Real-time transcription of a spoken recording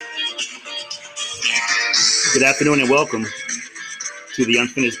Good afternoon and welcome to the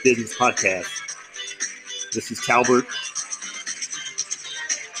Unfinished Business Podcast. This is Talbert.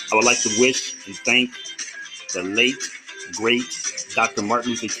 I would like to wish and thank the late, great Dr.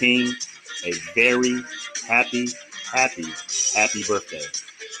 Martin Luther King a very happy birthday.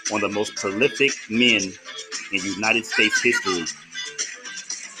 One of the most prolific men in United States history.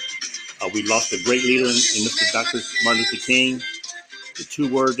 We lost a great leader in Mr. Dr. Martin Luther King. The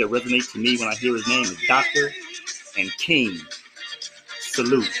two words that resonate to me when I hear his name is Doctor and King.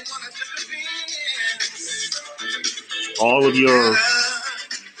 Salute. All of your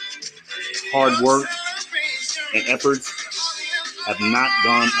hard work and efforts have not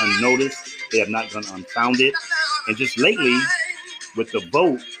gone unnoticed. They have not gone unfounded. And just lately, with the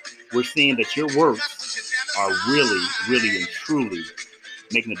vote, we're seeing that your works are really and truly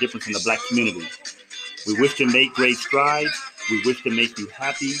making a difference in the Black community. We wish to make great strides. We wish to make you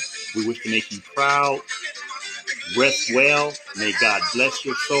happy. We wish to make you proud. Rest well. May God bless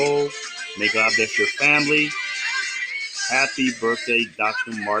your soul. May God bless your family. Happy birthday,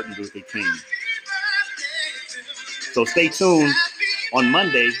 Dr. Martin Luther King. So stay tuned. On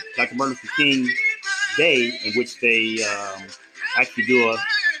Monday, Dr. Martin Luther King Day, in which they actually do a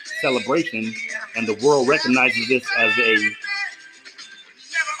celebration, and the world recognizes this as a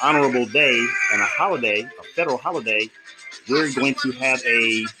honorable day and a holiday, a federal holiday. We're going to have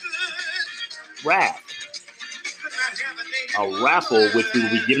a raffle, which we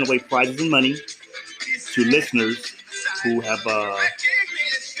will be giving away prizes and money to listeners who have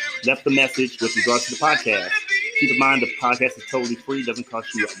left a message with regards to the podcast. Keep in mind, the podcast is totally free. It doesn't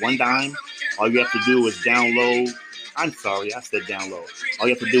cost you one dime. All you have to do is download. I'm sorry, I said download. All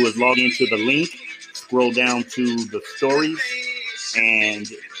you have to do is log into the link, scroll down to the stories, and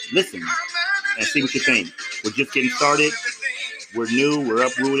listen and see what you think. We're just getting started. We're new. We're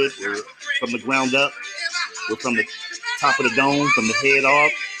uprooted. We're from the ground up. We're from the top of the dome, from the head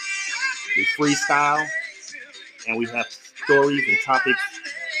off. We freestyle, and we have stories and topics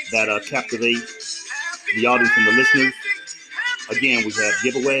that captivate the audience and the listeners. Again, we have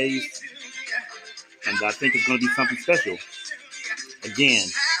giveaways, and I think it's going to be something special. Again,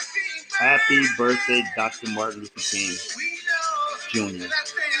 happy birthday, Dr. Martin Luther King Jr.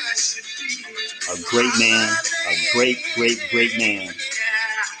 A great man, a great man.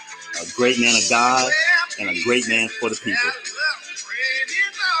 A great man of God, and a great man for the people.